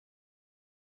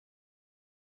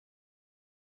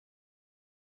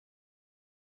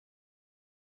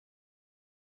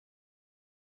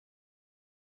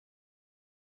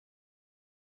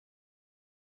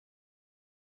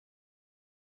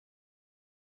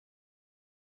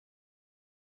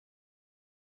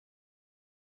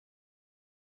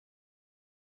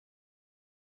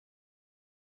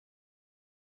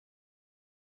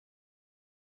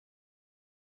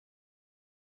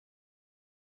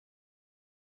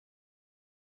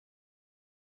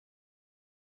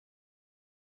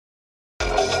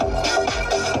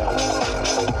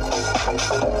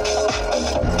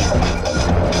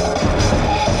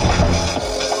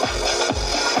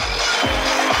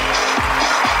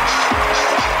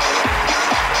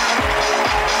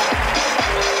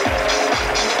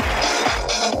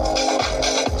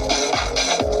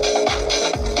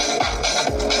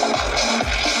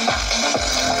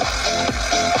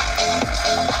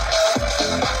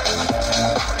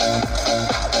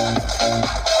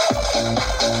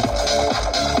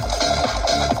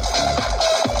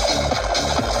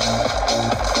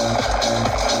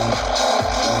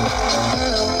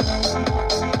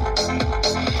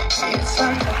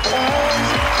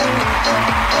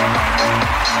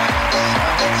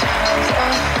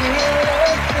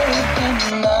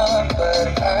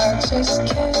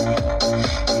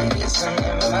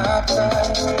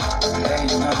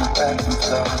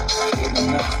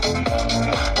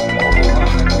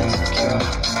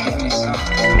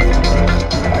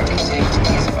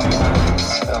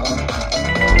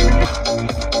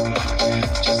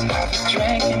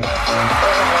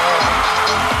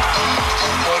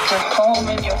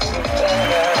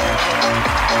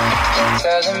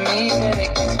Telling me that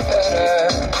it gets better.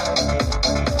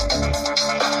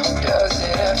 Does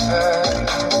it ever?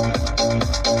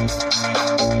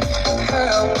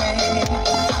 Help me.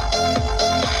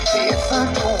 It's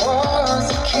like the walls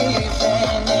are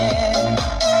caving in.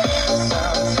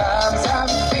 Sometimes I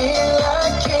feel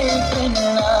like giving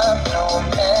up. No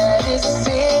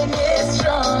medicine is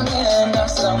strong enough.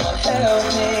 Someone help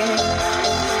me.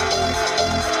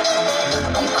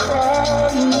 I'm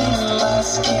crawling in my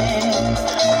skin.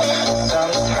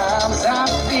 Sometimes I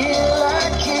feel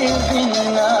like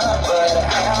giving up, but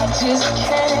I just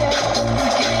can't.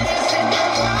 It's in my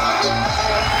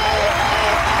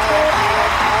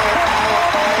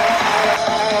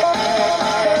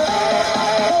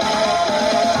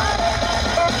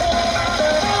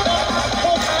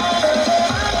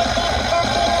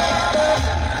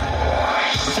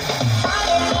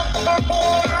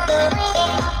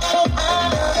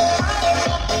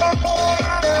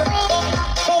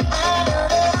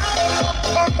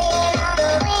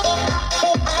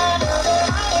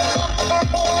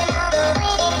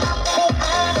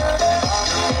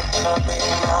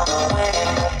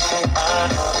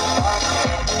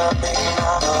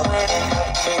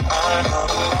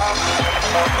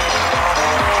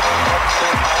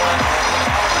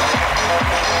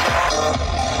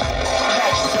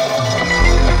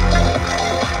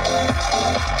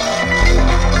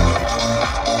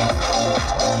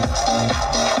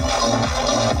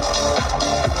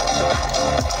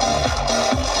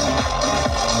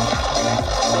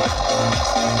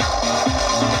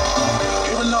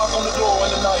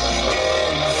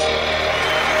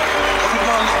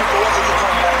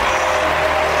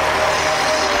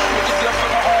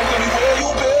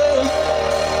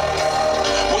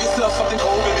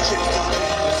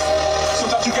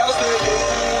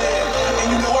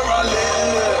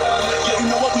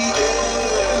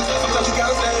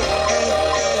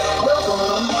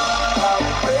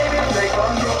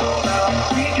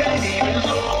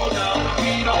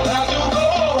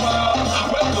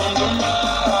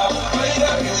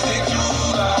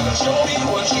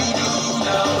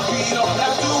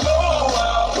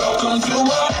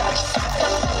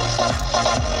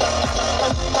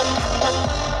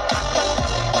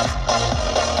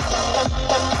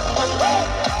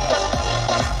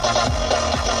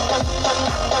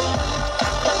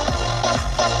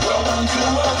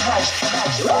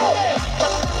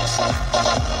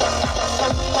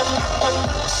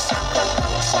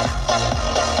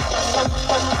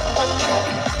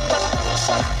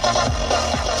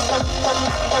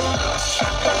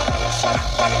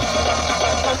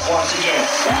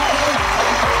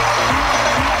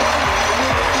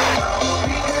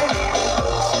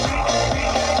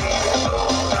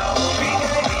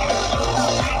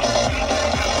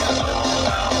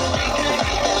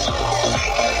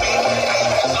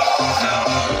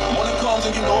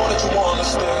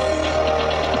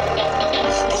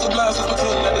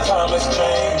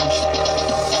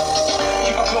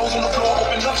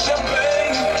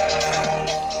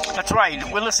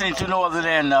We're listening to no other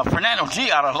than Fernando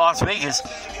G out of Las Vegas.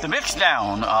 The Mix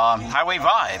Down, Highway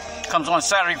Vibe, comes on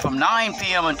Saturday from 9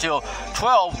 p.m. until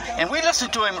 12, and we listen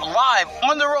to him live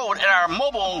on the road at our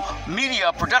mobile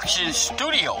media production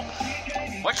studio.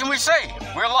 What can we say?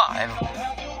 We're live.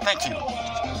 Thank you.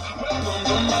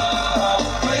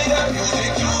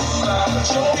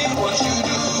 Show me what you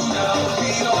do now. We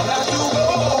don't have to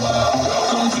go.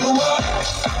 Welcome to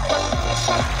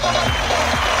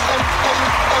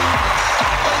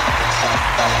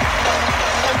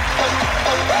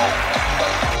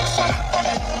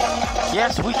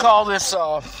Yes, we call this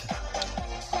iOn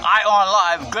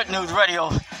Live, Good News Radio,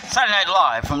 Saturday Night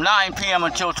Live from 9 p.m.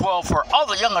 until 12 for all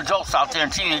the young adults out there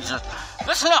and teenagers.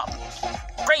 Listen up.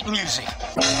 Great music.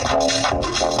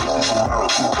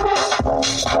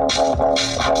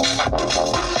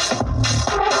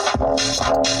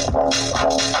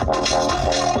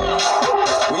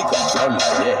 We gon' go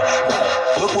like this.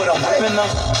 Look what I'm whipping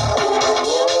up.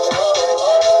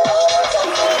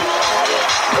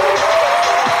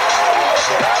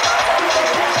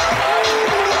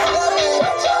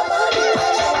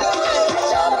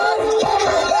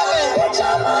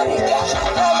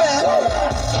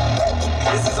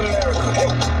 This is America.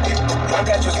 I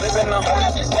got you slipping now.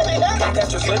 I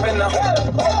got you slipping now.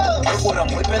 Look what I'm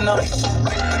whipping up.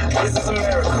 This is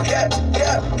America. Yeah.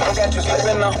 I got you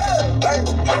slipping now.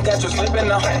 I got you slipping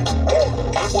now.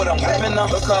 Look what I'm whipping up.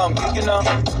 Look how I'm kicking up.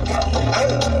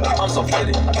 I'm so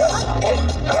pretty.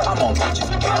 I'm on Gucci.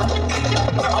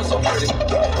 I'm so pretty.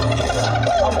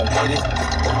 I'm on pretty.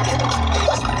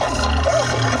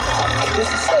 This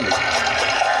is silly.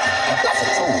 That's a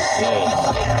tool. Yeah.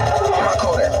 My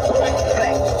Kodak. Blank.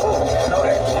 Know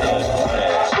that.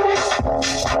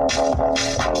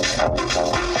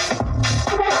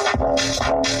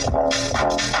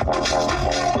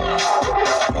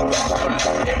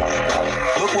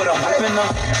 Look what I'm whipping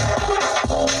up.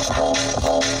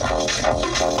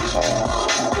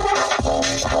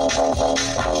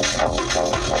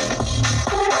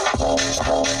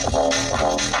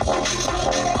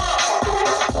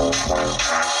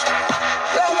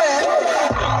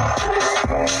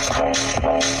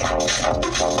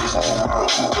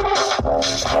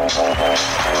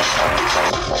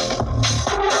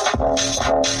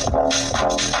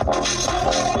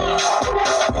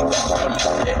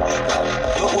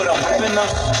 Look what I'm whipping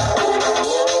up.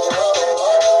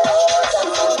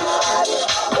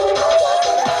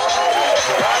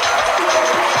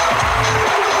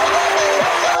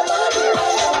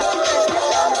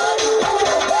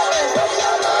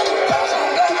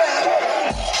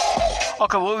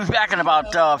 Okay, we'll be back in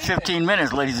about 15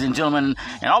 minutes, ladies and gentlemen,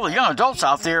 and all the young adults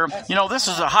out there. You know, this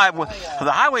is the Highway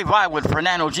Vibe with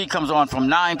Fernando G comes on from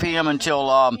 9 p.m.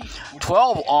 until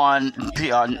 12 on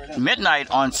midnight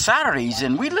on Saturdays,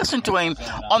 and we listen to him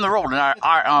on the road in our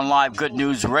iOn Live Good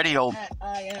News Radio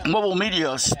mobile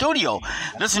media studio.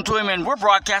 Listen to him, and we're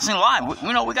broadcasting live.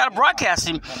 We got to broadcast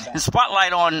him and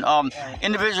spotlight on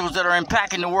individuals that are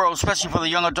impacting the world, especially for the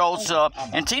young adults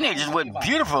and teenagers, with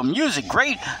beautiful music,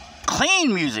 great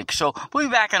clean music. So we'll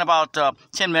be back in about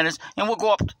 10 minutes, and we'll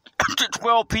go up to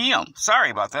 12 p.m. Sorry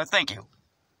about that. Thank you.